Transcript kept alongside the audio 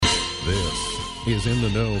This is In the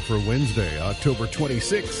Know for Wednesday, October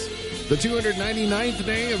 26th, the 299th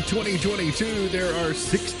day of 2022. There are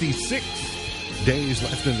 66 days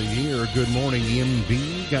left in the year. Good morning,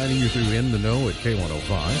 MB, guiding you through In the Know at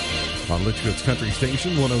K105 on Litchfield's Country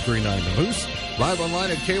Station, 103.9 The Moose. Live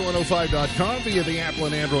online at K105.com via the Apple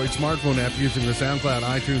and Android smartphone app using the SoundCloud,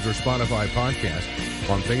 iTunes, or Spotify podcast.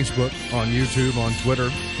 On Facebook, on YouTube, on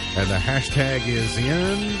Twitter. And the hashtag is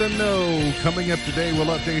In the Know. Coming up today, we'll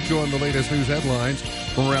update you on the latest news headlines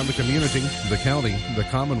from around the community, the county, the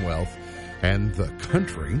Commonwealth, and the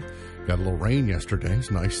country. Got a little rain yesterday.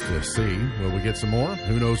 It's nice to see. Will we get some more?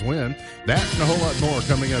 Who knows when? That and a whole lot more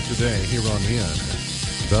coming up today here on In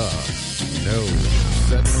the Know.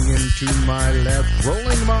 Settling into my left,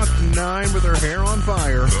 rolling Mach 9 with her hair on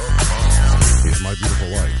fire, is my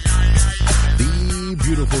beautiful wife, the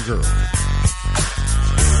beautiful girl.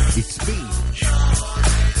 It's Beach.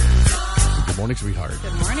 Good morning, sweetheart.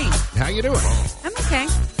 Good morning. How you doing? I'm okay.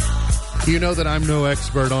 You know that I'm no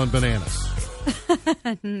expert on bananas.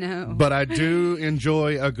 No. But I do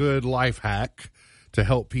enjoy a good life hack to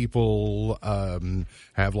help people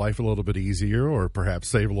have life a little bit easier or perhaps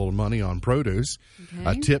save a little money on produce. Okay.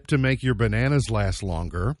 A tip to make your bananas last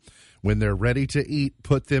longer. When they're ready to eat,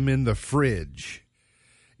 put them in the fridge.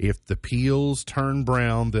 If the peels turn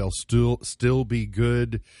brown, they'll still be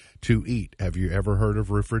good to eat. Have you ever heard of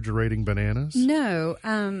refrigerating bananas? No.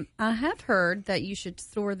 I have heard that you should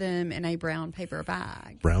store them in a brown paper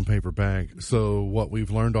bag. Brown paper bag. So what we've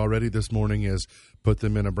learned already this morning is put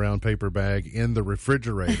them in a brown paper bag in the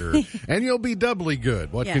refrigerator, and you'll be doubly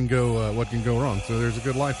good. What can go wrong? So there's a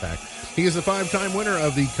good life hack. He is a 5-time winner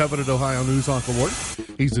of the coveted Ohio Newshawk Award.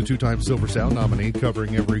 He's a 2-time Silver Sound nominee,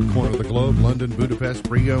 covering every corner of the globe: London, Budapest,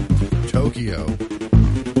 Rio, Tokyo,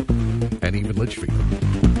 and even Litchfield.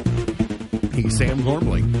 He's Sam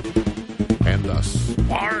Gormley and the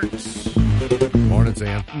Sparks. Morning,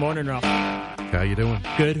 Sam. Morning, Ralph. How you doing?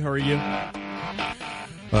 Good. How are you?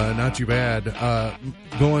 Not too bad.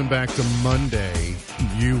 Going back to Monday,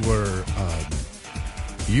 you were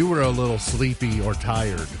a little sleepy or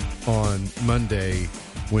tired on Monday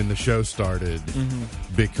when the show started,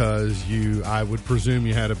 because I would presume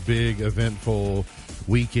you had a big, eventful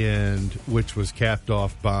weekend, which was capped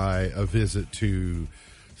off by a visit to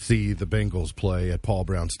see the Bengals play at Paul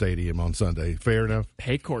Brown Stadium on Sunday. Fair enough?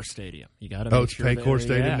 Paycor Stadium. You got to make it's sure. Paycor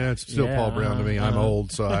Stadium. Yeah. No, it's still Paul Brown to me. I'm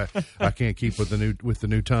old, so I can't keep with the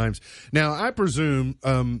new times. Now, I presume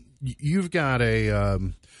you've got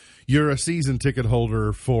you're a season ticket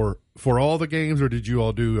holder for all the games, or did you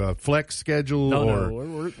all do a flex schedule?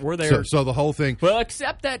 No, we're there. So the whole thing. Well,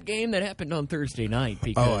 except that game that happened on Thursday night,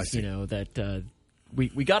 because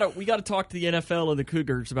we got to talk to the NFL and the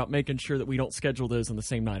Cougars about making sure that we don't schedule those on the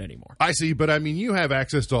same night anymore. I see, but I mean, you have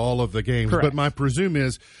access to all of the games. Correct. But my presume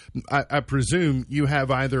is, I presume you have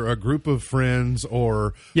either a group of friends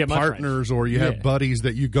or partners, friends. or you have buddies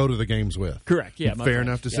that you go to the games with. Correct. Yeah. Fair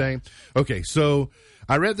enough to say. Okay, so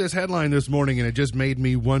I read this headline this morning, and it just made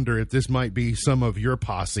me wonder if this might be some of your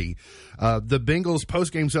posse. The Bengals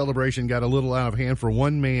post-game celebration got a little out of hand for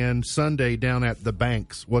one man Sunday down at the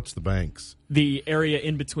Banks. What's the Banks? The area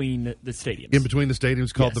in between the stadiums. In between the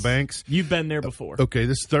stadiums, called the Banks. You've been there before. Okay,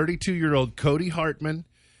 this 32-year-old Cody Hartman,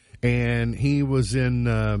 and he was in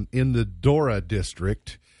the Dora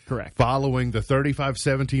district. Correct. Following the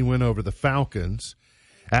 35-17 win over the Falcons.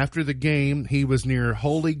 After the game, he was near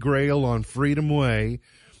Holy Grail on Freedom Way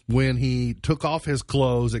when he took off his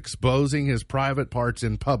clothes, exposing his private parts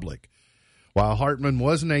in public. While Hartman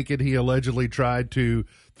was naked, he allegedly tried to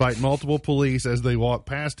fight multiple police as they walked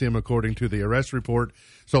past him, according to the arrest report.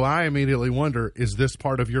 So I immediately wonder, is this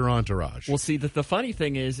part of your entourage? Well, see, the funny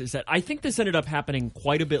thing is that I think this ended up happening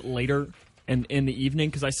quite a bit later in the evening,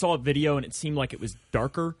 because I saw a video and it seemed like it was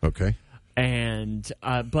darker. Okay. And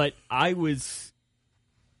but I was...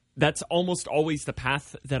 That's almost always the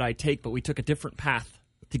path that I take, but we took a different path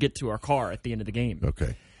to get to our car at the end of the game.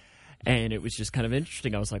 Okay. And it was just kind of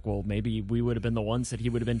interesting. I was like, well, maybe we would have been the ones that he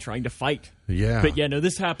would have been trying to fight. Yeah. But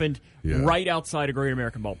this happened right outside of Great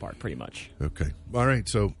American Ballpark, pretty much. Okay. All right.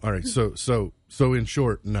 So in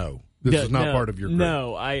short, no. This is not part of your group.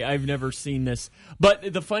 No, I've never seen this.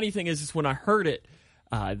 But the funny thing is when I heard it,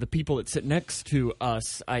 the people that sit next to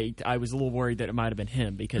us, I was a little worried that it might have been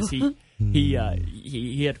him, because he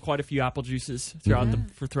had quite a few apple juices throughout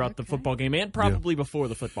the football game, and probably before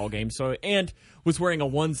the football game. So, and was wearing a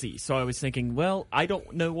onesie. So I was thinking, well, I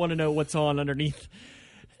don't want to know what's on underneath.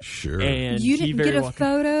 Sure. And you didn't get a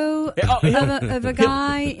photo of a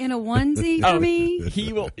guy in a onesie for me?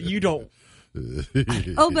 He will. You don't.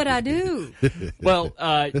 Oh, but I do. Well,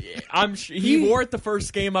 I'm he wore it the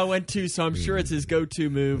first game I went to, so I'm sure it's his go-to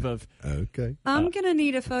move of. Okay. I'm going to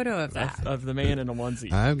need a photo of that. Of the man in a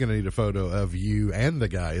onesie. I'm going to need a photo of you and the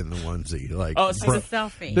guy in the onesie. Like, a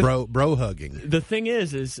selfie. Bro hugging. The thing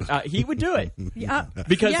is he would do it.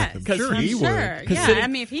 Because sure he would. Yeah, Sitting, I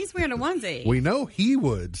mean, if he's wearing a onesie. We know he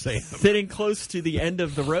would, Sam. Sitting close to the end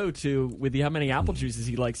of the row, with how many apple juices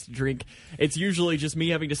he likes to drink, it's usually just me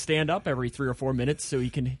having to stand up every 3 or 4 minutes so he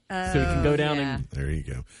can go down and. There you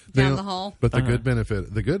go. Down the hall. But the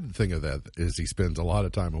good thing of that is he spends a lot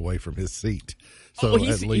of time away from his seat. So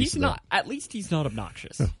he's not. At least he's not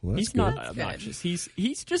obnoxious. Well, he's good. not obnoxious.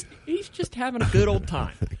 He's just having a good old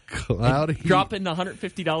time. Cloudy, dropping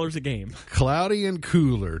 $150 a game. Cloudy and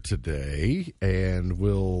cooler today, and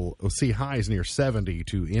we'll see highs near 70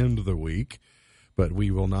 to end the week, but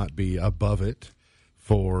we will not be above it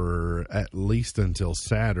for at least until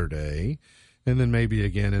Saturday, and then maybe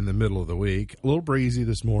again in the middle of the week. A little breezy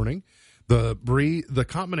this morning. The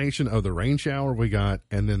combination of the rain shower we got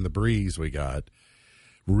and then the breeze we got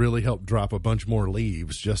really helped drop a bunch more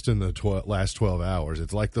leaves just in the last 12 hours.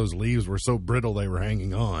 It's like those leaves were so brittle they were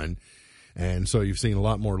hanging on, and so you've seen a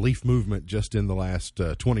lot more leaf movement just in the last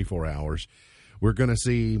 24 hours. We're going to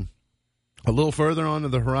see a little further onto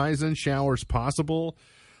the horizon, showers possible,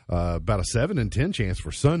 about a 7 in 10 chance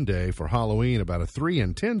for Sunday. For Halloween, about a 3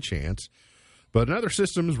 in 10 chance. But another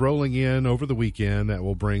system's rolling in over the weekend that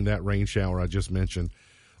will bring that rain shower I just mentioned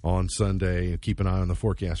on Sunday. Keep an eye on the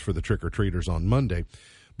forecast for the trick-or-treaters on Monday.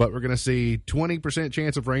 But we're going to see 20%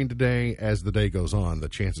 chance of rain today. As the day goes on, the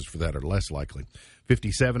chances for that are less likely.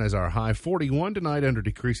 57 as our high, 41 tonight under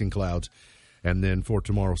decreasing clouds. And then for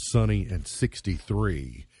tomorrow, sunny and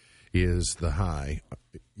 63 is the high.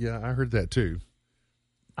 Yeah, I heard that too.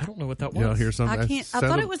 I don't know what that was. You know, hear something? I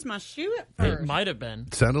thought it was my shoe at first. It might have been.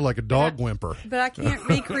 Sounded like a dog whimper. But I can't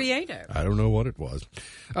be creative. I don't know what it was.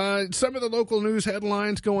 Some of the local news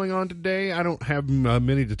headlines going on today. I don't have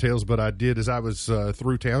many details, but I did, as I was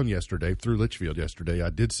through town yesterday, through Litchfield yesterday, I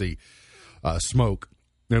did see smoke.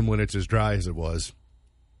 And when it's as dry as it was,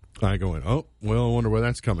 I go in, oh, well, I wonder where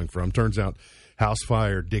that's coming from. Turns out house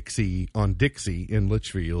fire on Dixie in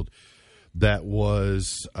Litchfield that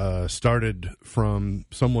was started from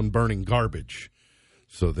someone burning garbage.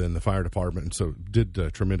 So then the fire department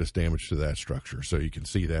did tremendous damage to that structure. So you can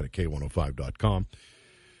see that at K105.com.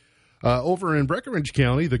 Over in Breckinridge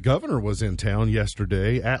County, the governor was in town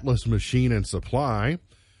yesterday. Atlas Machine and Supply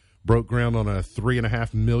broke ground on a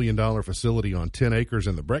 $3.5 million facility on 10 acres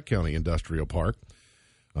in the Breck County Industrial Park.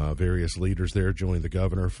 Various leaders there joined the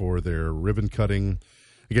governor for their ribbon cutting.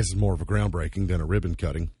 I guess it's more of a groundbreaking than a ribbon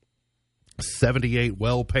cutting. 78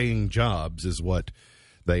 well-paying jobs is what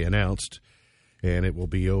they announced, and it will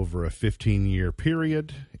be over a 15-year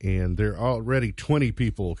period. And there are already 20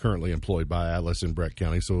 people currently employed by Atlas in Breck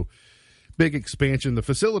County, so big expansion. The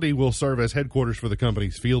facility will serve as headquarters for the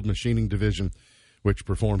company's field machining division, which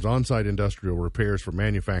performs on-site industrial repairs for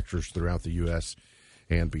manufacturers throughout the U.S.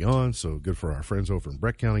 and beyond. So good for our friends over in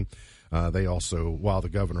Breck County. They also, while the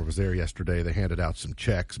governor was there yesterday, they handed out some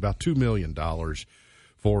checks, about $2 million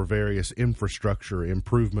for various infrastructure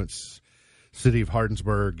improvements. City of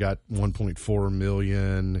Hardinsburg got $1.4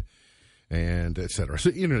 million, and et cetera.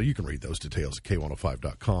 So, you can read those details at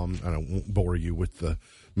K105.com. I won't bore you with the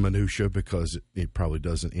minutia because it probably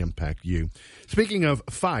doesn't impact you. Speaking of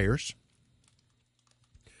fires,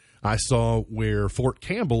 I saw where Fort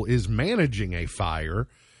Campbell is managing a fire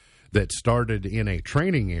that started in a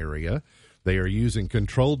training area. They are using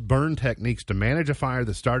controlled burn techniques to manage a fire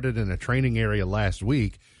that started in a training area last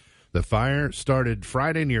week. The fire started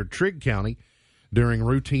Friday near Trigg County during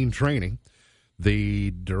routine training. The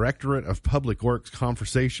Directorate of Public Works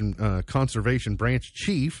Conservation Branch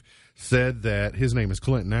Chief said that, his name is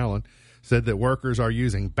Clinton Allen, said that workers are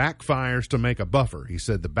using backfires to make a buffer. He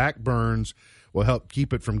said the back burns will help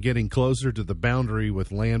keep it from getting closer to the boundary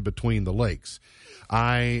with land between the lakes.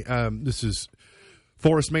 This is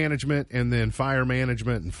forest management and then fire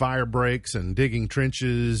management and fire breaks and digging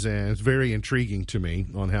trenches, and it's very intriguing to me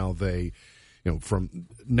on how they, from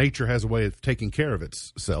nature has a way of taking care of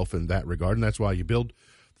itself in that regard, and that's why you build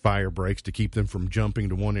fire breaks to keep them from jumping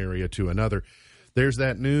to one area to another. There's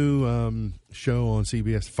that new show on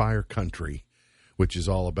CBS, Fire Country, which is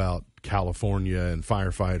all about California and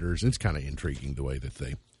firefighters. It's kind of intriguing the way that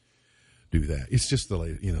they do that. It's just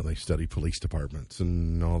they study police departments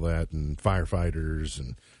and all that, and firefighters,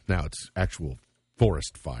 and now it's actual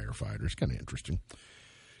forest firefighters. Kind of interesting.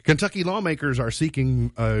 Kentucky lawmakers are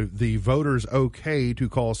seeking the voters' okay to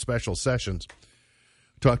call special sessions.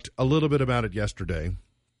 Talked a little bit about it yesterday.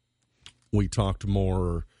 We talked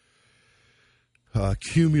more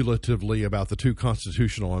cumulatively about the 2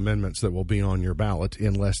 constitutional amendments that will be on your ballot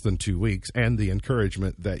in less than 2 weeks, and the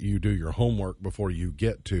encouragement that you do your homework before you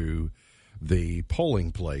get to the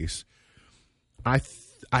polling place. I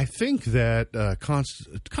think that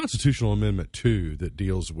Constitutional Amendment 2 that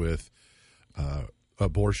deals with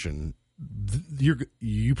abortion,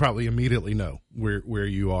 you probably immediately know where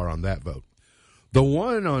you are on that vote. The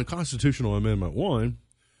one on Constitutional Amendment 1,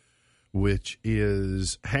 which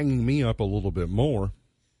is hanging me up a little bit more,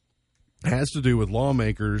 has to do with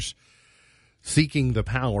lawmakers seeking the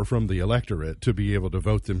power from the electorate to be able to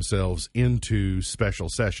vote themselves into special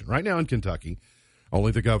session. Right now in Kentucky,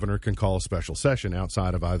 only the governor can call a special session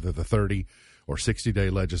outside of either the 30 or 60-day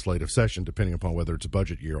legislative session, depending upon whether it's a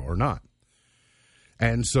budget year or not.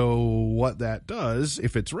 And so what that does,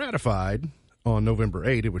 if it's ratified on November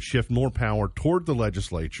 8, it would shift more power toward the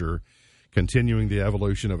legislature, continuing the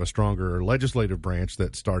evolution of a stronger legislative branch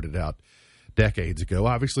that started out decades ago.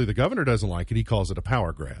 Obviously, the governor doesn't like it. He calls it a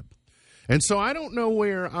power grab. And so I don't know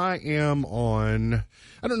where I am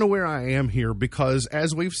here, because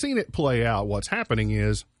as we've seen it play out, what's happening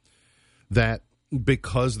is that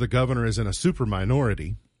because the governor is in a super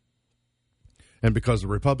minority and because the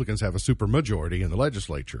Republicans have a super majority in the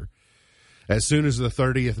legislature, as soon as the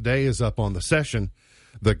 30th day is up on the session,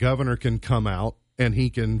 the governor can come out and he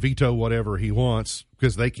can veto whatever he wants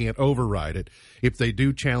because they can't override it. If they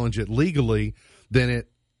do challenge it legally, then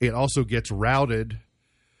it also gets routed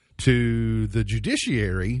to the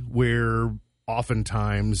judiciary, where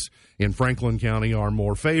oftentimes in Franklin County are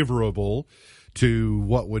more favorable to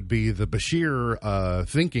what would be the Beshear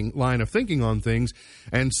line of thinking on things.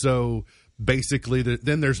 And so basically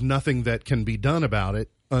then there's nothing that can be done about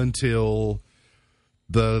it until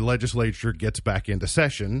the legislature gets back into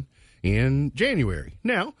session in January.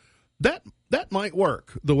 Now, that might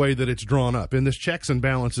work the way that it's drawn up. In this checks and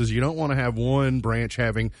balances, you don't want to have one branch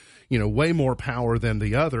having, way more power than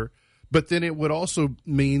the other. But then it would also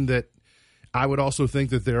mean that I would also think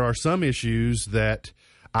that there are some issues that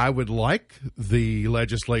I would like the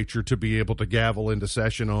legislature to be able to gavel into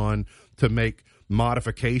session on, to make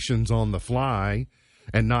modifications on the fly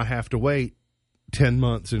and not have to wait 10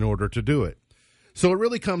 months in order to do it. So it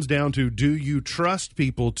really comes down to, do you trust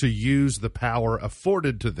people to use the power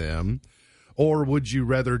afforded to them, or would you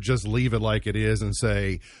rather just leave it like it is and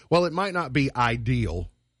say, well, it might not be ideal,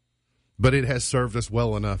 but it has served us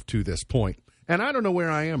well enough to this point? And I don't know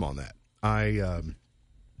where I am on that. I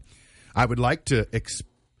would like to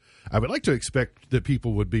expect that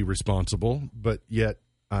people would be responsible, but yet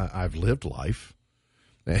I've lived life,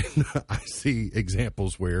 and I see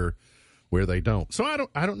examples where they don't. So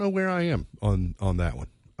I don't know where I am on that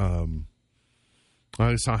one.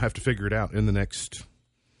 I guess I'll have to figure it out in the next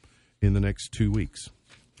 2 weeks.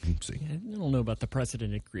 Let's see. I don't know about the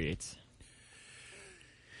precedent it creates.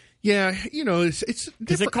 Yeah, it's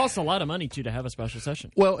because it costs a lot of money to have a special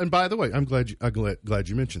session. Well, and by the way, I'm glad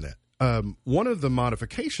you mentioned that. One of the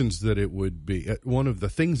modifications that it would be, one of the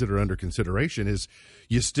things that are under consideration is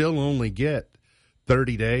you still only get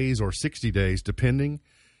 30 days or 60 days, depending.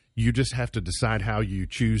 You just have to decide how you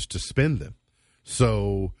choose to spend them.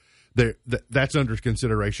 So that's under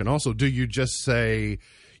consideration. Also, do you just say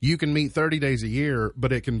you can meet 30 days a year,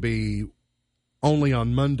 but it can be only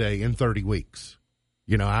on Monday in 30 weeks?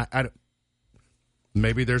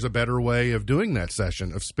 Maybe there's a better way of doing that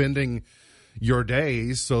session, of spending your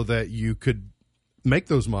days so that you could make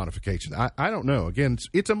those modifications. I don't know. Again,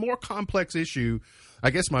 it's a more complex issue. I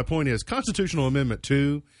guess my point is Constitutional Amendment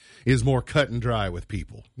 2 is more cut and dry with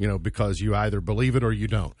people, because you either believe it or you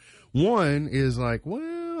don't. One is like,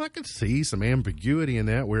 well, I could see some ambiguity in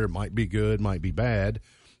that, where it might be good, might be bad.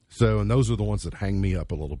 And those are the ones that hang me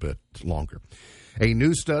up a little bit longer. A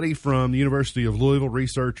new study from the University of Louisville,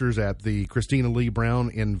 researchers at the Christina Lee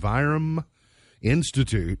Brown Envirom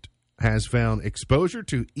Institute, has found exposure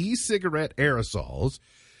to e-cigarette aerosols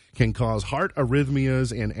can cause heart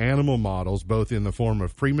arrhythmias in animal models, both in the form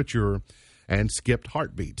of premature and skipped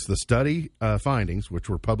heartbeats. The study findings, which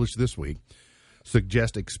were published this week,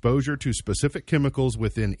 suggest exposure to specific chemicals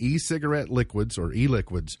within e-cigarette liquids, or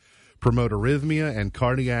e-liquids, promote arrhythmia and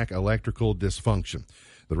cardiac electrical dysfunction.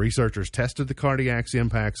 The researchers tested the cardiac's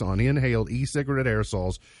impacts on inhaled e-cigarette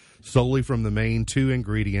aerosols solely from the main 2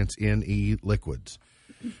 ingredients in e-liquids.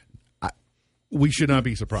 We should not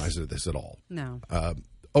be surprised at this at all. No.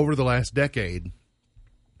 Over the last decade,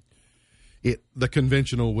 the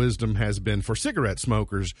conventional wisdom has been for cigarette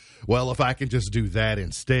smokers, well, if I can just do that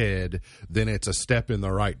instead, then it's a step in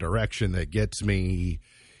the right direction that gets me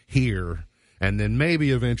here, and then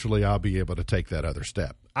maybe eventually I'll be able to take that other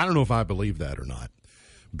step. I don't know if I believe that or not,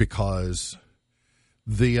 because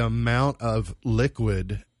the amount of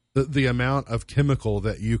liquid, the amount of chemical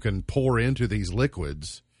that you can pour into these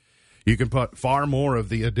liquids, you can put far more of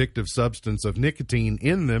the addictive substance of nicotine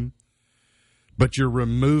in them, but you're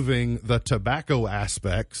removing the tobacco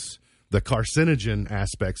aspects, the carcinogen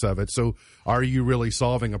aspects of it. So are you really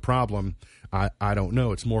solving a problem? I don't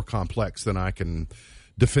know. It's more complex than I can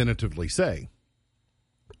definitively say.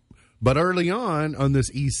 But early on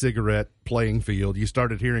this e-cigarette playing field, you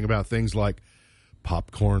started hearing about things like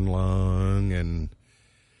popcorn lung,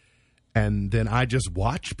 and then I just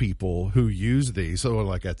watch people who use these, so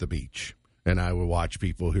like at the beach, and I would watch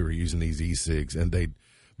people who are using these e-cigs, and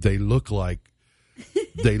they look like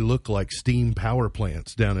steam power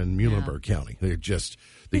plants down in Muhlenberg County. They're just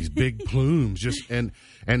these big plumes, and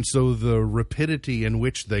so the rapidity in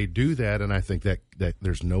which they do that, and I think that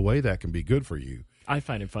there's no way that can be good for you. I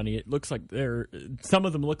find it funny. It looks like some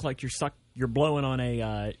of them look like you're blowing on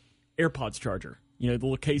a AirPods charger. You know, the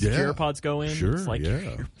little case that your AirPods go in. Sure, it's like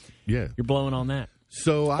you're blowing on that.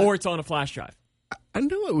 So or it's on a flash drive. I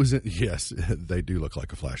knew it was. Yes, they do look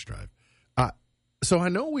like a flash drive. So I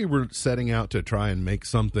know we were setting out to try and make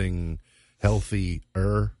something healthier,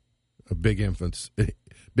 a big impact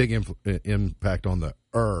on the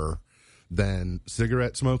than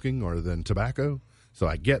cigarette smoking or than tobacco. So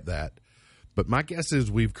I get that. But my guess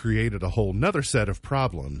is we've created a whole nother set of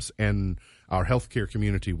problems, and our healthcare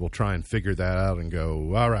community will try and figure that out and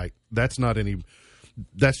go, all right, that's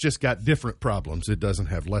just got different problems. It doesn't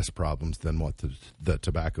have less problems than what the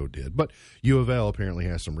tobacco did. But U of L apparently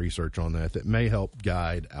has some research on that may help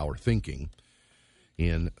guide our thinking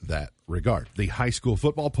in that regard. The high school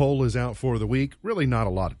football poll is out for the week. Really not a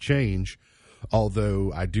lot of change,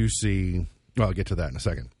 although I do see, well, I'll get to that in a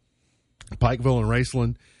second. Pikeville and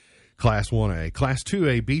Raceland, Class 1A. Class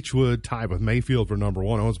 2A, Beechwood tied with Mayfield for number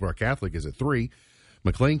 1. Owensboro Catholic is at 3.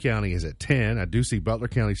 McLean County is at 10. I do see Butler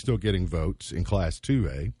County still getting votes in Class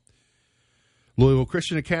 2A. Louisville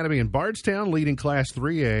Christian Academy and Bardstown leading Class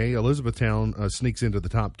 3A. Elizabethtown sneaks into the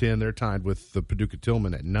top 10. They're tied with the Paducah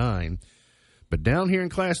Tillman at 9. But down here in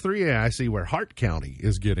Class 3A, I see where Hart County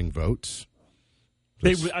is getting votes.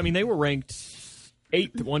 They were ranked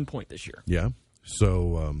 8th at one point this year. Yeah.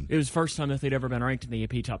 So it was the first time that they'd ever been ranked in the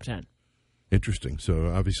AP Top 10. Interesting. So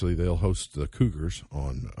obviously they'll host the Cougars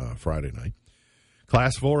on Friday night.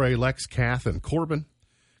 Class 4A, Lex, Cath, and Corbin.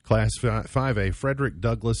 Class 5A, Frederick,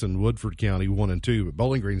 Douglas, and Woodford County 1 and 2. But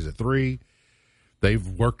Bowling Green's at 3. They've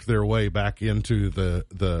worked their way back into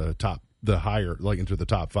the top, the higher, like into the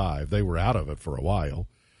top 5. They were out of it for a while.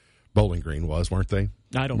 Bowling Green was, weren't they?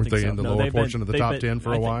 I don't weren't think they so. in the lower portion of the top 10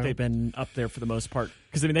 for a while? They've been up there for the most part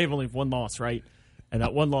because they've only one loss, right? And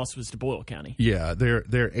that one loss was to Boyle County. Yeah, they're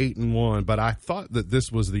 8-1. But I thought that this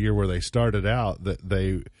was the year where they started out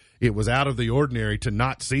that it was out of the ordinary to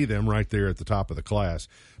not see them right there at the top of the class.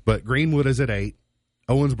 But Greenwood is at 8,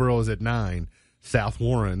 Owensboro is at 9, South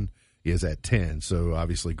Warren is at 10. So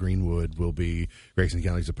obviously Greenwood will be Grayson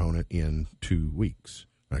County's opponent in 2 weeks.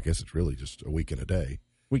 I guess it's really just a week and a day.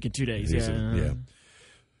 Week and 2 days, yeah.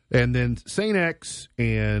 And then St. X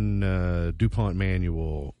and DuPont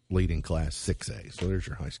Manual leading Class 6A. So there's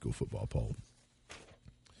your high school football poll.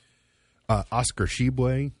 Oscar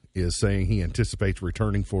Shibwe is saying he anticipates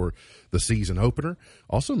returning for the season opener.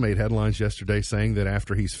 Also made headlines yesterday saying that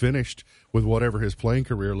after he's finished with whatever his playing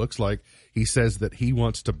career looks like, he says that he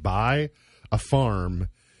wants to buy a farm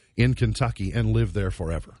in Kentucky and live there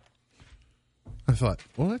forever. I thought,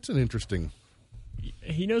 well, that's an interesting...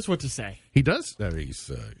 He knows what to say. He does.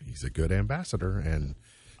 He's a good ambassador, and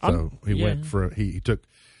so went for he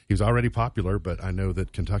was already popular, but I know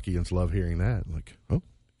that Kentuckians love hearing that. Like, oh,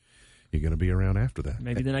 you're going to be around after that.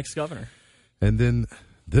 Maybe the next governor. And then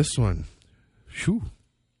this one, I'm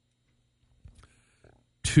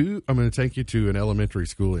going to take you to an elementary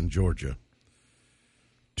school in Georgia.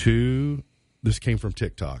 This came from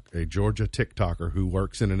TikTok. A Georgia TikToker who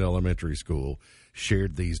works in an elementary school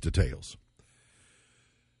shared these details.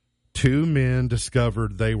 2 men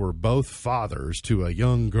discovered they were both fathers to a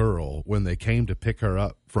young girl when they came to pick her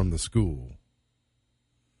up from the school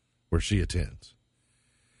where she attends.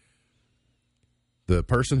 The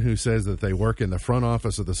person who says that they work in the front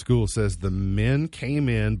office of the school says the men came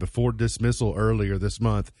in before dismissal earlier this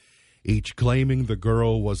month, each claiming the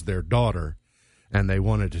girl was their daughter, and they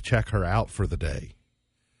wanted to check her out for the day.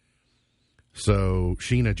 So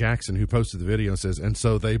Sheena Jackson, who posted the video, says, and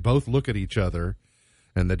so they both look at each other,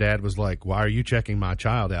 and the dad was like, why are you checking my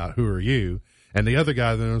child out? Who are you? And the other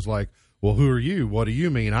guy then was like, well, who are you? What do you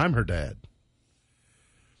mean? I'm her dad.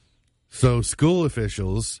 So school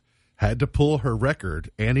officials had to pull her record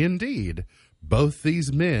and indeed Both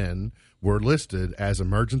these men were listed as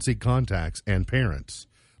emergency contacts and parents,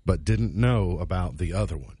 but didn't know about the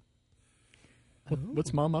other one.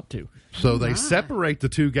 What's mom up to? So they separate the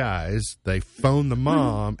two guys. They phone the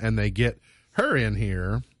mom, and they get her in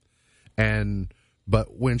here.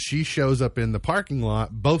 But when she shows up in the parking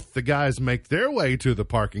lot, both the guys make their way to the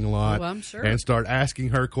parking lot I'm sure. and start asking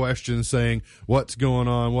her questions, saying, what's going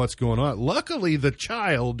on, what's going on? Luckily, the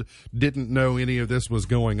child didn't know any of this was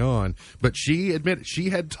going on, but she admitted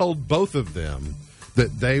she had told both of them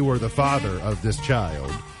that they were the father of this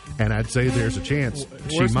child. And I'd say there's a chance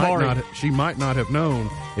she might not have known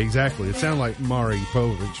exactly. It sounded like Mari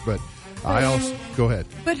Povich, but I also go ahead.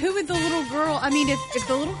 But who would the little girl? I mean, if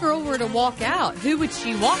the little girl were to walk out, who would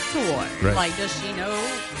she walk toward? Right. Like, does she know?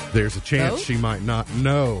 There's a chance she might not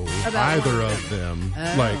know About either one of them.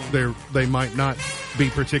 Oh. Like they might not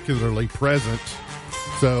be particularly present.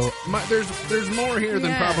 So there's more here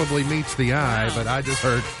than probably meets the eye. Wow. But I just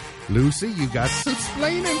heard, Lucy, you got some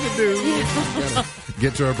explaining to do. Gotta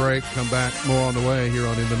get to a break. Come back. More on the way here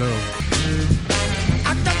on In the Know.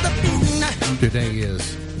 Today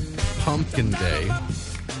is Pumpkin Day.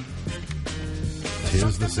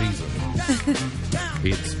 'Tis the season.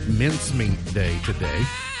 It's mincemeat day today.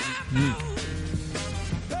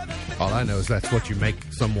 All I know is that's what you make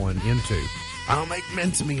someone into. I'll make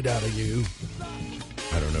mincemeat out of you.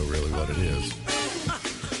 I don't know really what it is.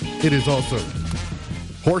 It is also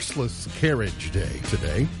Horseless Carriage Day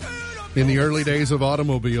today. In the early days of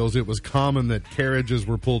automobiles, it was common that carriages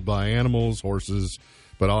were pulled by animals, horses,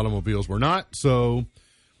 but automobiles were not, so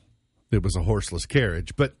it was a horseless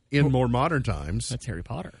carriage. But in more modern times, That's Harry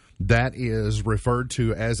Potter. that is referred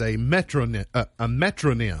to as a metronym. A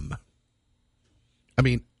metronym. I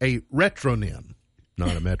mean, a retronym,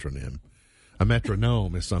 not a metronym. A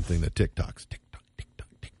metronome is something that tick-tocks, tick-tock, tick-tock,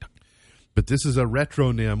 tick-tock. But this is a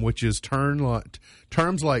retronym, which is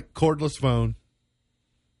terms like cordless phone.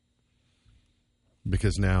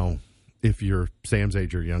 Because now, if you're Sam's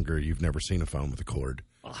age or younger, you've never seen a phone with a cord.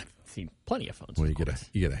 Oh, I've seen plenty of phones. Well, with you cords.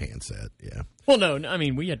 get a handset, yeah. Well, no, I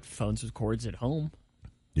mean, we had phones with cords at home.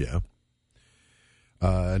 Yeah.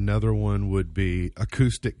 Another one would be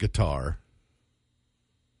acoustic guitar.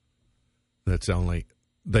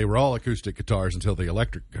 They were all acoustic guitars until the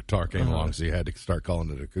electric guitar came along, so you had to start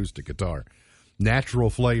calling it acoustic guitar.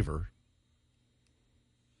 Natural flavor.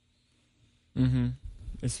 Mm-hmm.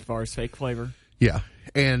 As far as fake flavor. Yeah.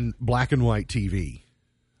 And black and white TV.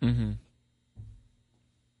 Mm-hmm.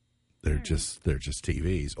 They're just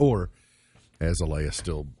TVs. Or, as Alea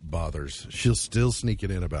still bothers, she'll still sneak it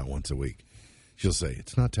in about once a week. She'll say,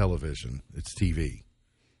 it's not television, it's TV.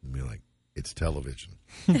 And be like, it's television.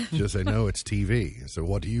 She'll say, no, it's TV. So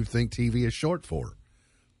what do you think TV is short for?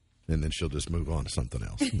 And then she'll just move on to something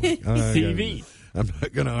else. I'm like, TV. I'm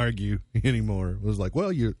not going to argue anymore. It was like,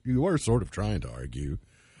 well, you were sort of trying to argue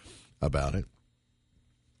about it.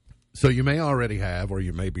 So you may already have, or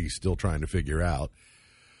you may be still trying to figure out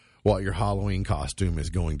what your Halloween costume is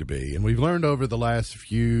going to be. And we've learned over the last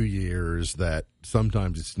few years that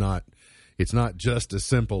sometimes it's not just as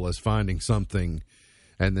simple as finding something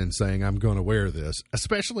and then saying, I'm going to wear this,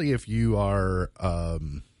 especially if you are a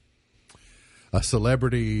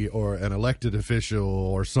celebrity or an elected official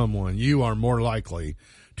or someone. You are more likely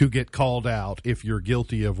to get called out if you're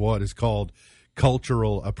guilty of what is called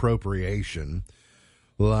cultural appropriation.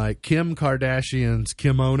 Like Kim Kardashian's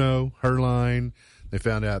kimono, her line, they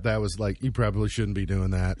found out that was like, you probably shouldn't be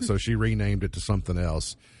doing that. So she renamed it to something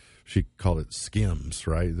else. She called it Skims,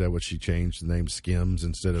 right? Is that what she changed the name Skims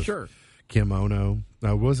instead of kimono?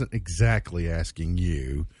 I wasn't exactly asking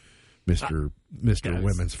you, Mr.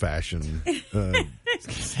 Women's Fashion authority.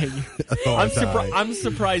 I'm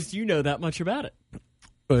surprised you know that much about it.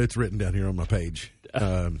 It's written down here on my page.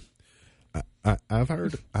 I've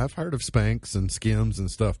heard of Spanx and Skims and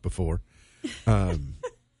stuff before, and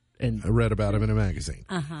I read about them in a magazine.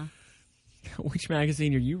 Which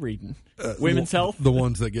magazine are you reading? Women's Health? The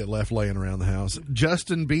ones that get left laying around the house.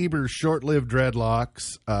 Justin Bieber's short-lived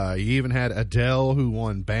dreadlocks. You even had Adele, who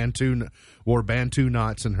wore Bantu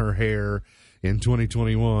knots in her hair in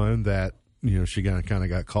 2021. That she kind of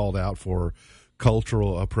got called out for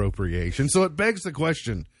cultural appropriation. So it begs the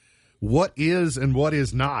question: what is and what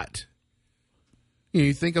is not?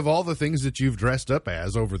 You think of all the things that you've dressed up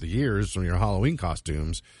as over the years from your Halloween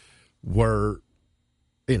costumes. Were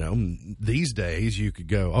these days you could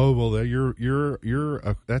go, oh well,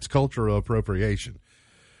 you're that's cultural appropriation.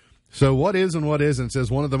 So what is and what isn't says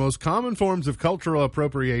one of the most common forms of cultural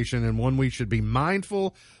appropriation and one we should be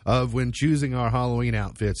mindful of when choosing our Halloween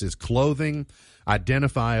outfits is clothing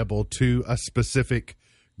identifiable to a specific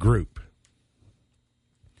group.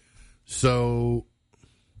 So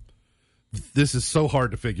this is so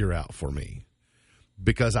hard to figure out for me,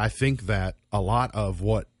 because I think that a lot of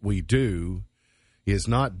what we do is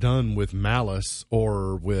not done with malice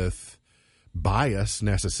or with bias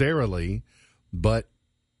necessarily, but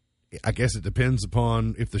I guess it depends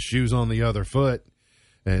upon if the shoe's on the other foot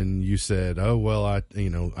and you said, oh, well, I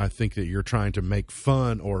think that you're trying to make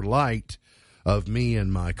fun or light of me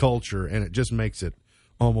and my culture, and it just makes it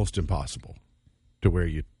almost impossible to where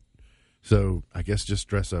you. So I guess just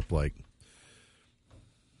dress up like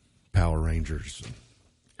Power Rangers.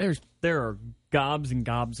 There are gobs and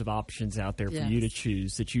gobs of options out there for you to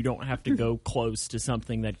choose, that you don't have to go close to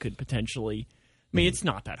something that could potentially. I mean, it's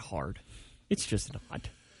not that hard. It's just not.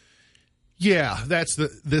 Yeah,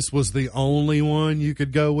 this was the only one you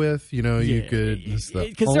could go with. You could,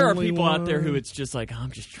 because there are people out there who it's just like,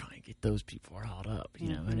 I'm just trying to get those people riled up,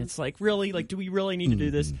 and it's like, really, like, do we really need to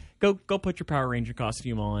do this? Go put your Power Ranger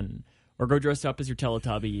costume on, or go dress up as your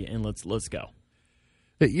Teletubby, and let's go.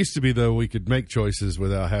 It used to be, though, we could make choices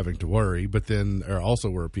without having to worry, but then there also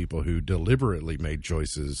were people who deliberately made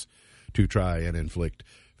choices to try and inflict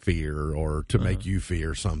fear or to make you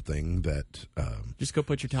fear something that... just go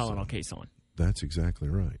put your Tylenol case on. That's exactly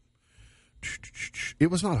right.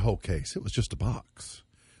 It was not a whole case. It was just a box.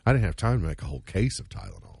 I didn't have time to make a whole case of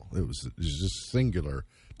Tylenol. It was just a singular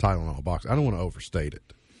Tylenol box. I don't want to overstate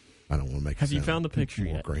it. I don't want to make it Have you found the picture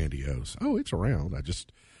more yet? Grandiose. Oh, it's around.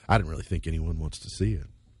 I didn't really think anyone wants to see it.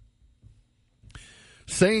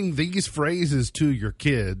 Saying these phrases to your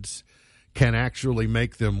kids can actually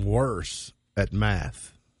make them worse at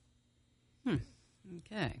math.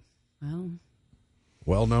 Okay.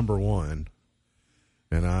 Well, number one,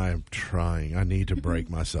 and I'm trying. I need to break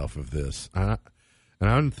myself of this. And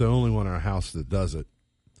I'm the only one in our house that does it.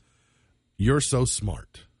 You're so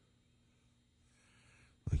smart.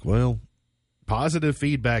 Like, well, positive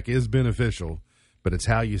feedback is beneficial, but it's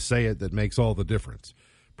how you say it that makes all the difference.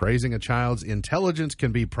 Praising a child's intelligence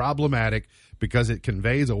can be problematic because it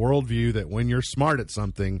conveys a worldview that when you're smart at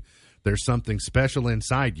something, there's something special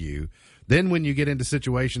inside you. Then when you get into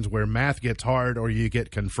situations where math gets hard or you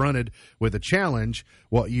get confronted with a challenge,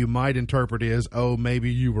 what you might interpret is, oh,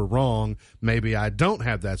 maybe you were wrong. Maybe I don't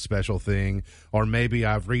have that special thing, or maybe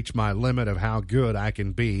I've reached my limit of how good I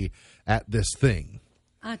can be at this thing.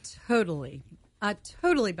 I totally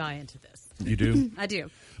buy into this. You do? I do.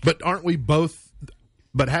 But haven't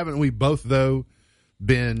we both, though,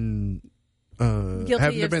 been... Guilty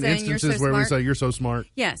haven't there of been saying instances you're so where we smart? say you're so smart?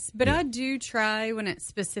 Yes, but I do try, when it's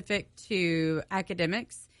specific to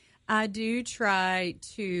academics, I do try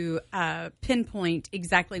to pinpoint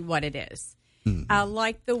exactly what it is. Mm-hmm. I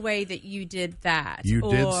like the way that you did that. You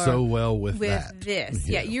did so well with that. This.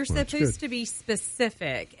 Yeah, you're supposed to be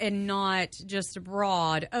specific and not just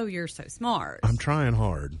broad, oh, you're so smart. I'm trying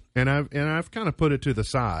hard. And I've kind of put it to the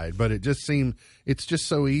side, but it just seemed it's just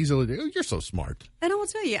so easily, oh, you're so smart. And I will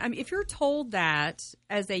tell you, I mean, if you're told that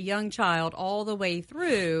as a young child all the way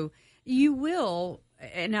through, you will,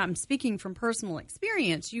 and I'm speaking from personal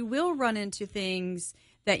experience, you will run into things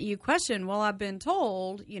that you question. Well, I've been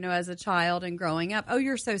told, as a child and growing up, oh,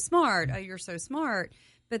 you're so smart. Oh, you're so smart.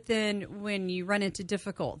 But then when you run into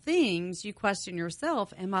difficult things, you question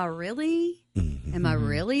yourself, am I really? Mm-hmm. Am I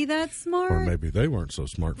really that smart? Or maybe they weren't so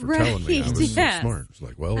smart for telling me I was so smart. It's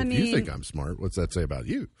like, well, if you think I'm smart, what's that say about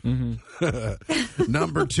you? Mm-hmm.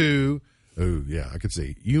 Number two, oh, yeah, I could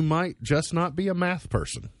see. You might just not be a math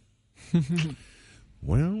person.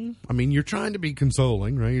 Well, I mean, you're trying to be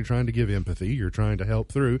consoling, right? You're trying to give empathy. You're trying to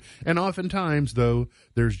help through. And oftentimes, though,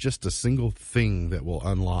 there's just a single thing that will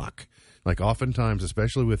unlock. Like oftentimes,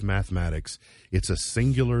 especially with mathematics, it's a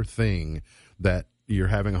singular thing that you're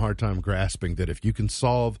having a hard time grasping, that if you can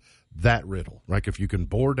solve that riddle, like if you can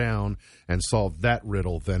bore down and solve that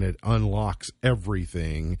riddle, then it unlocks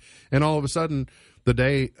everything. And all of a sudden, a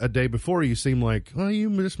day before, you seem like, well, you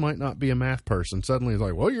just might not be a math person. Suddenly it's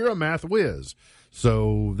like, well, you're a math whiz.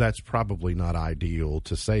 So that's probably not ideal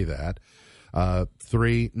to say that.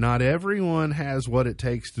 3, not everyone has what it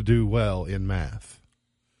takes to do well in math.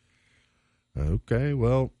 Okay,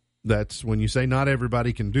 well, that's when you say not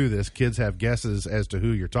everybody can do this, kids have guesses as to who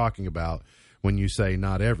you're talking about when you say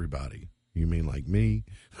not everybody. You mean like me?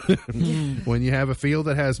 When you have a field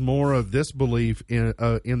that has more of this belief in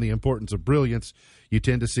the importance of brilliance, you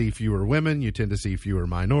tend to see fewer women, you tend to see fewer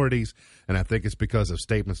minorities, and I think it's because of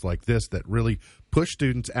statements like this that really push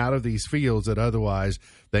students out of these fields that otherwise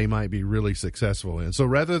they might be really successful in. So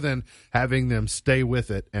rather than having them stay with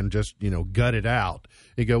it and just, gut it out,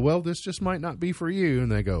 you go, well, this just might not be for you, and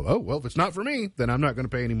they go, oh, well, if it's not for me, then I'm not going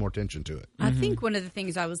to pay any more attention to it. I think one of the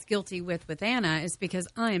things I was guilty with Anna is because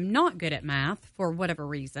I am not good at math for whatever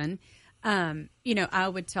reason. I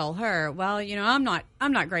would tell her, well, I'm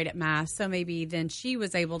not great at math, so maybe then she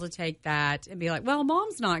was able to take that and be like, well,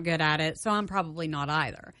 Mom's not good at it, so I'm probably not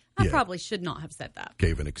either. I probably should not have said that.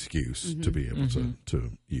 Gave an excuse to be able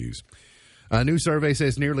to use. A new survey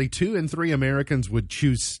says nearly 2 in 3 Americans would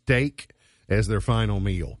choose steak as their final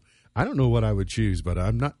meal. I don't know what I would choose, but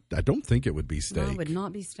I don't think it would be steak. No, it would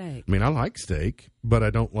not be steak. I mean, I like steak, but I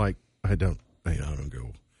don't go,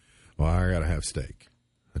 well, I got to have steak.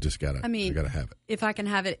 I got to have it. If I can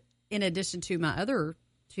have it in addition to my other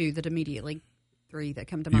 2 that immediately 3 that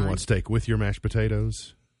come to mind. You want steak with your mashed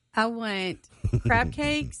potatoes? I want crab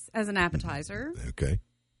cakes as an appetizer. Okay.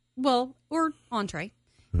 Well, or entree.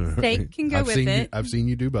 Steak can go with it. I've seen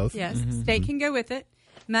you do both. Yes, steak can go with it.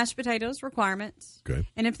 Mashed potatoes requirements. Okay.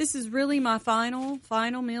 And if this is really my final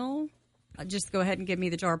meal, just go ahead and give me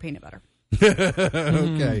the jar of peanut butter.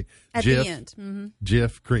 Okay. At Jif, the end. Mm-hmm.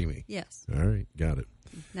 Jif creamy. Yes. All right. Got it.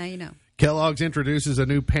 Now you know. Kellogg's introduces a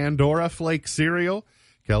new Pandora Flake cereal.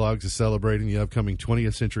 Kellogg's is celebrating the upcoming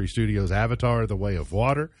 20th Century Studios Avatar: The Way of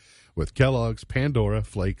Water with Kellogg's Pandora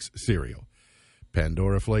Flakes cereal.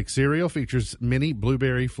 Pandora Flake cereal features mini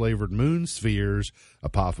blueberry-flavored moon spheres, a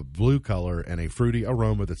pop of blue color, and a fruity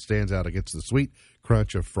aroma that stands out against the sweet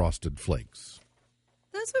crunch of frosted flakes.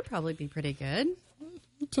 Those would probably be pretty good.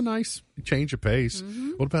 It's a nice change of pace.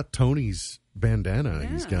 What about Tony's bandana? Yeah.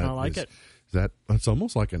 He's got. I like it. It's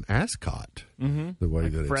almost like an ascot, the way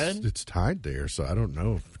Like that Fred? it's tied there. So I don't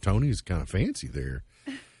know if Tony's kind of fancy there.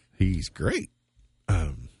 He's great.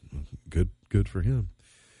 Good for him.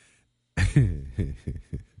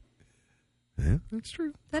 Yeah, that's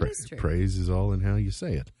true. That is true. Praise is all in how you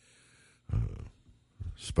say it.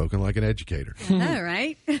 Spoken like an educator. I know,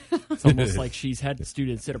 right? It's almost like she's had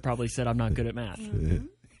students that have probably said, I'm not good at math.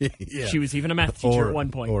 Yeah. She was even a math teacher at one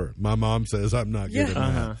point. Or my mom says I'm not good at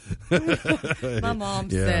math. My mom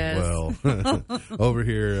Yeah, says. well, over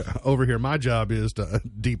here, my job is to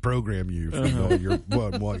deprogram you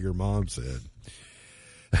from what your mom said.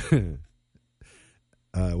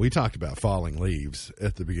 We talked about falling leaves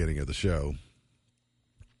at the beginning of the show,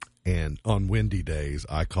 and on windy days,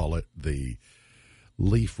 I call it the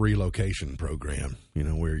leaf relocation program.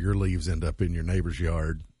 Where your leaves end up in your neighbor's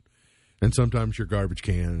yard, and sometimes your garbage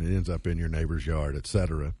can, and it ends up in your neighbor's yard,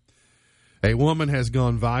 etc. A woman has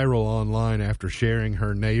gone viral online after sharing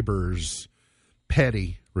her neighbor's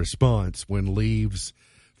petty response when leaves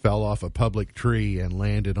fell off a public tree and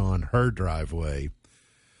landed on her driveway.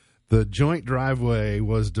 The joint driveway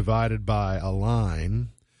was divided by a line,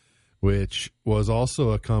 which was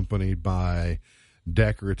also accompanied by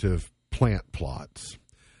decorative plant plots.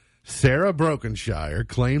 Sarah Brokenshire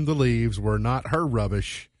claimed the leaves were not her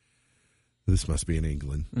rubbish. This must be in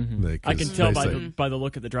England. I can tell by the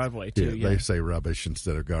look of the driveway, too. Yeah, they say rubbish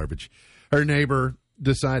instead of garbage. Her neighbor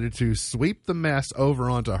decided to sweep the mess over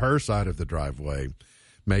onto her side of the driveway,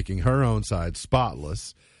 making her own side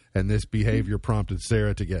spotless, and this behavior prompted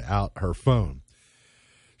Sarah to get out her phone.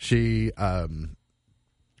 She,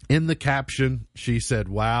 in the caption, she said,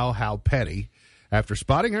 "Wow, how petty." After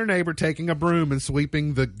spotting her neighbor taking a broom and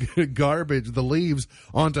sweeping the the leaves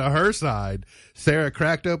onto her side, Sarah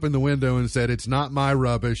cracked open the window and said, "It's not my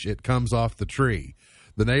rubbish. It comes off the tree."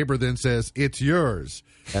 The neighbor then says, "It's yours."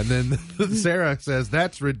 And then Sarah says,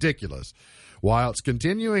 "That's ridiculous." Whilst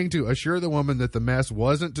continuing to assure the woman that the mess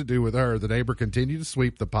wasn't to do with her, the neighbor continued to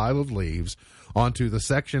sweep the pile of leaves onto the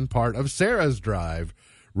section part of Sarah's drive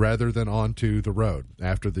rather than onto the road.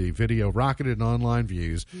 After the video rocketed online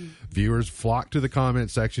views, viewers flocked to the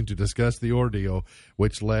comment section to discuss the ordeal,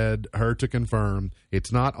 which led her to confirm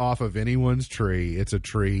it's not off of anyone's tree. It's a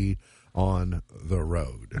tree on the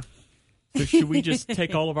road. So should we just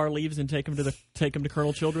take all of our leaves and take them to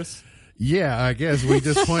Colonel Childress? Yeah, I guess we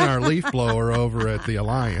just point our leaf blower over at the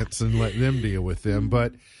Alliance and let them deal with them.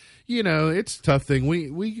 But it's a tough thing.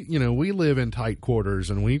 We live in tight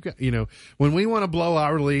quarters, and we've got, when we want to blow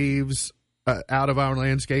our leaves out of our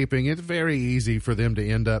landscaping, it's very easy for them to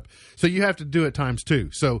end up. So you have to do it times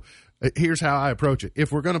 2. So here's how I approach it.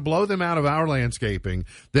 If we're going to blow them out of our landscaping,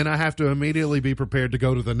 then I have to immediately be prepared to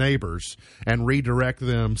go to the neighbors and redirect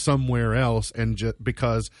them somewhere else. And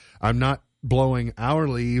because I'm not blowing our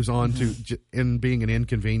leaves onto and being an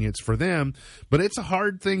inconvenience for them, but it's a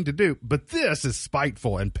hard thing to do. But this is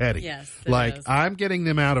spiteful and petty. Yes, like is. I'm getting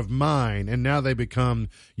them out of mine, and now they become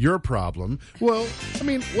your problem. Well, I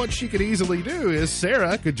mean, what she could easily do is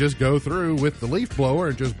Sarah could just go through with the leaf blower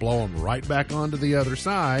and just blow them right back onto the other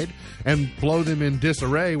side and blow them in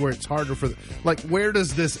disarray where it's harder for. Where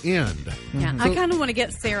does this end? Yeah, I kind of want to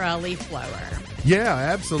get Sarah a leaf blower. Yeah,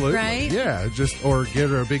 absolutely. Right? Yeah, or get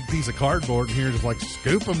her a big piece of cardboard and here just like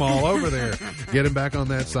scoop them all over there. Get him back on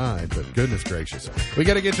that side. But goodness gracious. We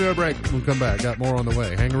got to get to a break. We'll come back. Got more on the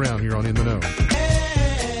way. Hang around here on In the Know.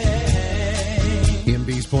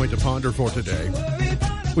 MB's Point to Ponder for today.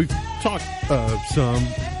 We've talked some,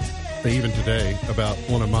 even today, about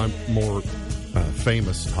one of my more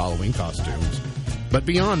famous Halloween costumes. But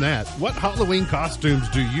beyond that, what Halloween costumes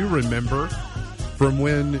do you remember from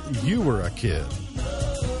when you were a kid?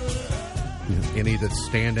 Any that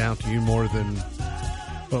stand out to you more than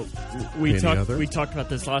well, we talked about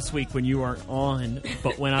this last week when you weren't on,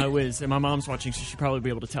 but when I was, and my mom's watching, so she'd probably be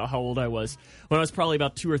able to tell how old I was. When I was probably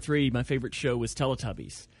about 2 or 3, my favorite show was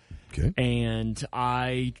Teletubbies. Okay. And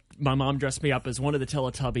my mom dressed me up as one of the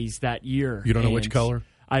Teletubbies that year. You don't know which color?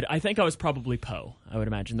 I think I was probably Poe, I would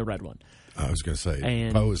imagine, the red one. I was going to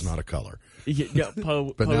say, Poe is not a color. Yeah,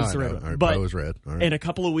 Poe but is the red one. Right, but, Poe is red. All right. And a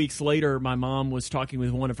couple of weeks later, my mom was talking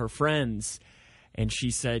with one of her friends, and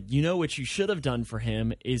she said, you know what you should have done for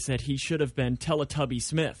him is that he should have been Teletubby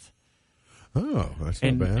Smith. Oh, that's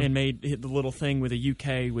not bad. And made the little thing with a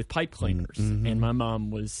UK with pipe cleaners. Mm-hmm. And my mom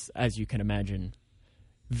was, as you can imagine,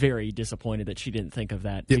 very disappointed that she didn't think of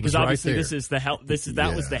that. Because obviously right this is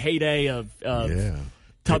that was the heyday of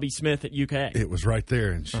Tubby Smith at UK. It was right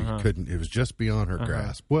there, and she couldn't. It was just beyond her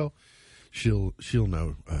grasp. Well, she'll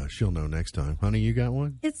know. She'll know next time. Honey, you got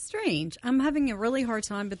one? It's strange. I'm having a really hard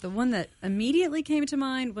time, but the one that immediately came to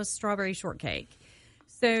mind was strawberry shortcake.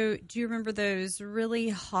 So, do you remember those really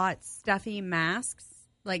hot, stuffy masks,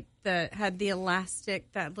 like had the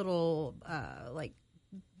elastic, that little like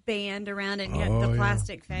band around it, and you had the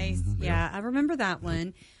plastic face? Mm-hmm, yeah, I remember that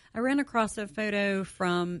one. I ran across a photo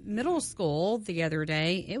from middle school the other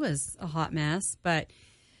day. It was a hot mess, but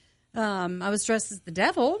I was dressed as the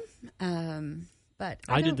devil. But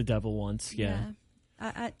I did the devil once, yeah.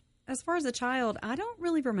 I, as far as a child, I don't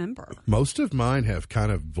really remember. Most of mine have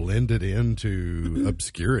kind of blended into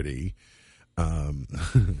obscurity. I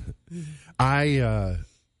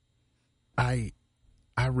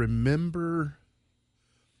remember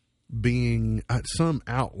being at some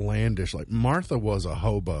outlandish, like Martha was a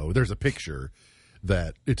hobo. There's a picture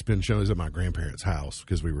that it's been shown at my grandparents' house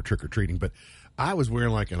because we were trick-or-treating, but I was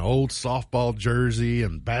wearing like an old softball jersey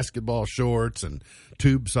and basketball shorts and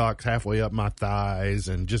tube socks halfway up my thighs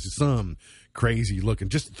and just some crazy looking,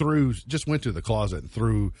 just went to the closet and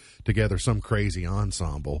threw together some crazy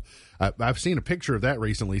ensemble. I've seen a picture of that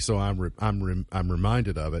recently, so I'm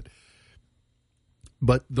reminded of it.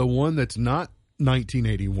 But the one that's not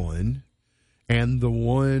 1981, and the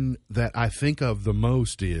one that I think of the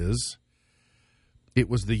most is, it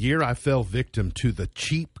was the year I fell victim to the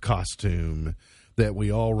cheap costume that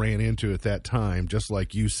we all ran into at that time, just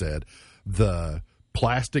like you said. The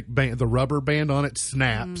plastic band, the rubber band on it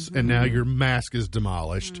snaps, and now your mask is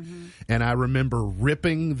demolished. And I remember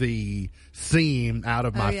ripping the seam out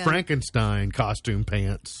of my Frankenstein costume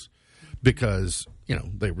pants because,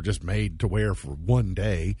 they were just made to wear for one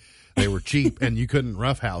day. They were cheap, and you couldn't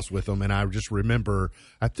roughhouse with them. And I just remember,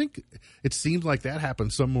 I think it seems like that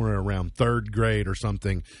happened somewhere around 3rd grade or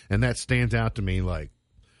something, and that stands out to me like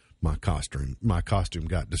my costume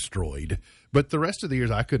got destroyed. But the rest of the years,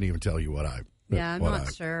 I couldn't even tell you I'm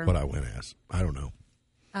not sure what I went as. I don't know.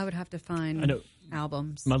 I would have to find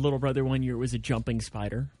albums. My little brother one year was a jumping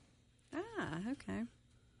spider. Ah, okay.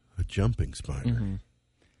 A jumping spider. Mm-hmm.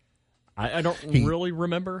 I don't really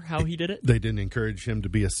remember how he did it. They didn't encourage him to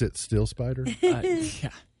be a sit-still spider?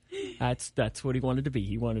 Yeah. That's what he wanted to be.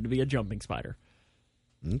 He wanted to be a jumping spider.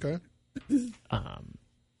 Okay.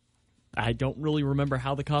 I don't really remember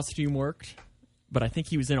how the costume worked, but I think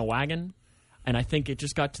he was in a wagon, and I think it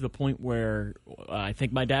just got to the point where I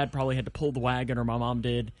think my dad probably had to pull the wagon, or my mom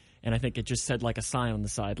did, and I think it just said like a sign on the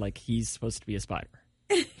side, like he's supposed to be a spider.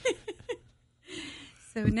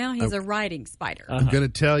 So now he's a riding spider. I'm going to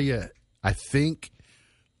tell you, I think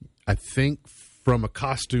from a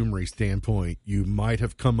costumery standpoint, you might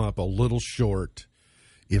have come up a little short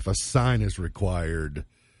if a sign is required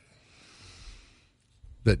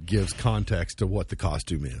that gives context to what the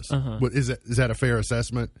costume is. Is that a fair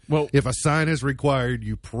assessment? Well, if a sign is required,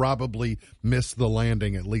 you probably miss the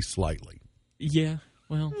landing at least slightly. Yeah.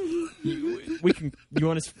 Well, we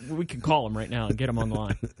can call him right now and get him on the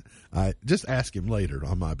line. Just ask him later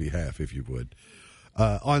on my behalf, if you would.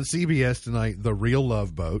 On CBS tonight, The Real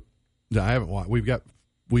Love Boat. I haven't watched.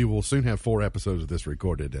 We will soon have 4 episodes of this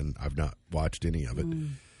recorded, and I've not watched any of it.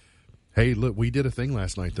 Hey, look, we did a thing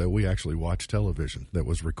last night, though. We actually watched television that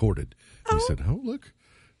was recorded. We said, "Oh, look."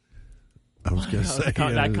 I was going to say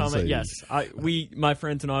that comment. Yes, my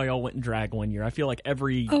friends and I all went and drag one year. I feel like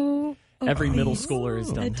every Every middle schooler has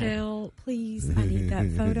done that. Adele, please, I need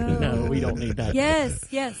that photo. No, we don't need that. Yes,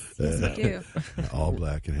 we do. All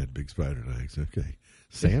black and had big spider legs. Okay.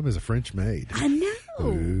 Sam is a French maid. I know.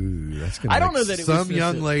 Ooh, that's gonna I don't make know that it was some just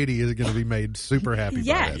young a- lady is going to be made super happy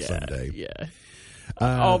by that someday. Yeah.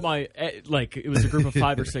 It was a group of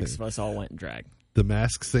 5 or 6 of us all went and drag. The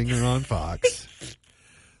Masked Singer on Fox.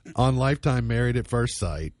 On Lifetime, Married at First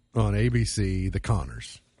Sight. On ABC, The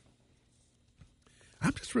Connors.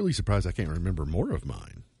 I'm just really surprised I can't remember more of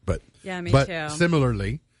mine. But Me but too.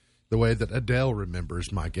 similarly, the way that Adele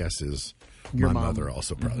remembers, my guess is Your my mom. mother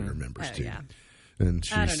also probably remembers Oh, too. yeah. And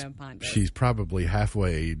I don't know, mine does. she's probably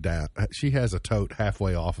halfway down. She has a tote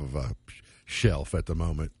halfway off of a shelf at the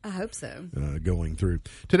moment. I hope so. Going through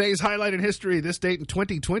today's highlight in history. This date in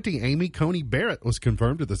 2020, Amy Coney Barrett was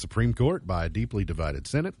confirmed to the Supreme Court by a deeply divided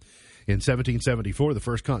Senate. In 1774, the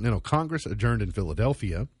First Continental Congress adjourned in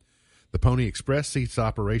Philadelphia. The Pony Express ceased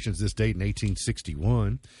operations this date in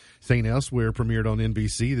 1861. St. Elsewhere premiered on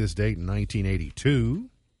NBC this date in 1982.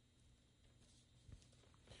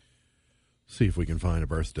 See if we can find a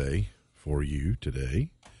birthday for you today.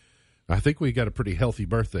 I think we got a pretty healthy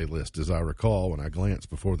birthday list, as I recall when I glanced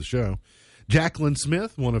before the show. Jacqueline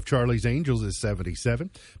Smith, one of Charlie's Angels, is 77.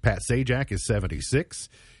 Pat Sajak is 76.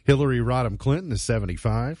 Hillary Rodham Clinton is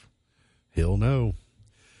 75. He'll know.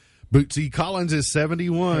 Bootsy Collins is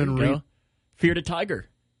 71. There you go. Fear the Tiger.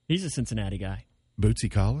 He's a Cincinnati guy.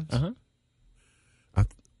 Bootsy Collins? Uh-huh.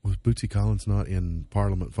 Was Bootsy Collins not in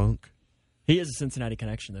Parliament Funk? He has a Cincinnati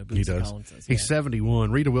connection, though. He Bootsy does. Collins does, He's 71.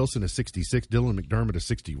 Rita Wilson is 66. Dylan McDermott is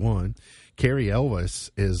 61. Carrie Elvis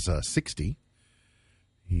is 60.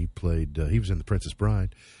 He was in The Princess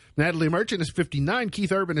Bride. Natalie Merchant is 59.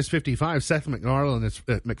 Keith Urban is 55. Seth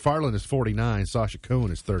MacFarlane is 49. Sasha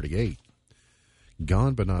Cohen is 38.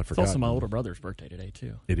 Gone but not It's forgotten. also my older brother's birthday today,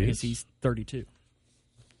 too. It Because is? he's 32.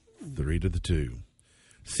 3 to the 2.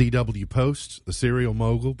 C.W. Post, the serial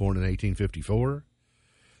mogul, born in 1854.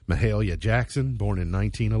 Mahalia Jackson, born in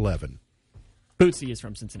 1911. Bootsy is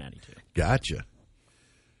from Cincinnati, too. Gotcha.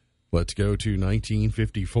 Let's go to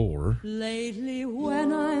 1954. Lately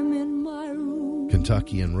when I'm in my room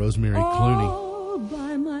Kentucky and Rosemary Clooney all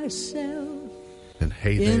by myself and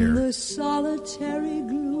Hey in There. the solitary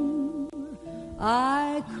gloom,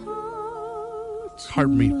 I call to Hard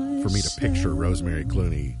for me to picture myself. Rosemary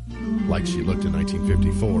Clooney like she looked in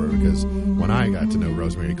 1954, because when I got to know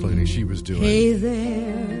Rosemary Clooney, she was doing Hey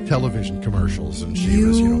there, television commercials, and she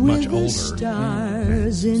was, much with the older.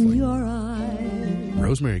 stars It's in like- your eyes.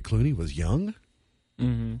 Rosemary Clooney was young?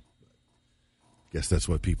 Mm-hmm. Guess that's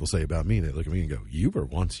what people say about me. They look at me and go, "You were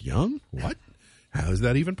once young? What? How is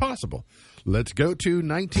that even possible?" Let's go to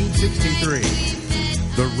 1963.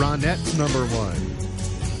 The Ronettes, number 1.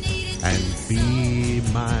 And Be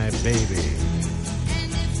My Baby.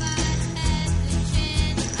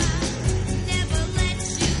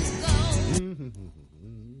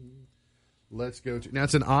 Let's go to... Now,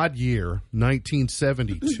 it's an odd year,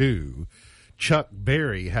 1972. Chuck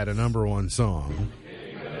Berry had a number 1 song.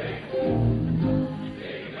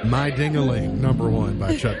 My Ding-a-Ling, number 1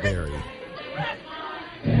 by Chuck Berry.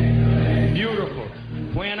 Beautiful.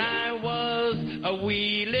 When I was a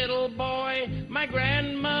wee little boy, my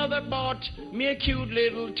grandmother bought me a cute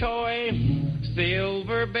little toy.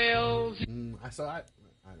 Silver bells. I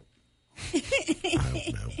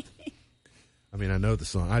don't know. I mean, I know the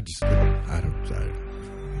song. I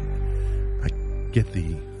get the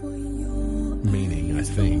meaning, I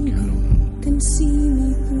think. I don't know. Can see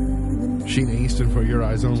me through the Sheena Easton, For Your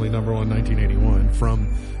Eyes Only, number 1, 1981,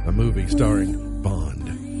 from a movie starring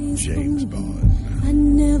Bond, James Bond. I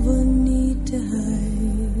never need to hide.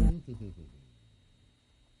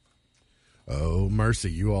 Oh,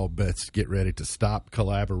 mercy. You all bets get ready to stop,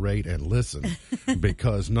 collaborate, and listen,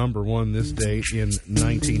 because number 1 this day in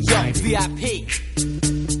 1990, VIP.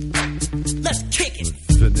 Let's kick it.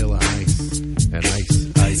 Vanilla Ice and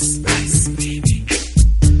Ice Baby.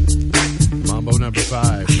 Mambo number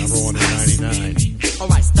 5, number 1 in 99. All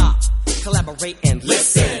right, stop. Collaborate and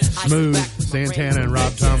listen. Smooth, Santana and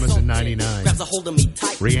Rob Thomas in 99. Grabs a hold of me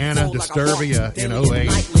tight. Rihanna, Roll like a Disturbia hawk, in then we 08.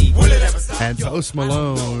 nightly. Will it ever stop? And Post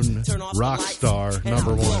Malone, Rockstar,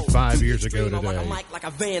 number 1, 5 years ago Scream on today. like a mic, like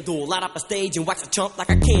a vandal. Light up a stage and wax a chump like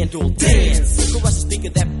a candle. Dance. Crush the speaker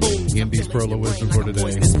that boom. MD's Pearl of Wisdom for today.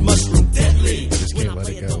 Poisonous mushroom, deadly. I just can't let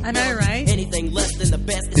it go. I know, right? Anything less than the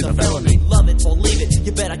best is a felony. Love it or leave it.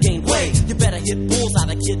 You better gain weight. You better hit bullseye.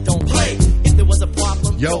 The kid don't play. If there was a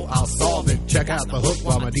problem, Yo, I'll solve it. Check out the hook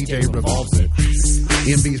while my DJ revolves it.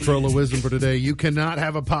 MB's Pearl of Wisdom for today. You cannot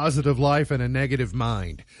have a positive life and a negative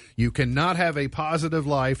mind. You cannot have a positive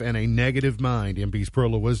life and a negative mind. MB's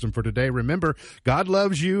Pearl of Wisdom for today. Remember, God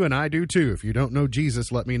loves you, and I do too. If you don't know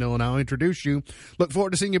Jesus, let me know, and I'll introduce you. Look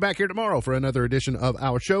forward to seeing you back here tomorrow for another edition of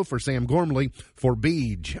our show. For Sam Gormley, for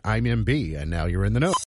Beej, I'm MB, and now you're in the know.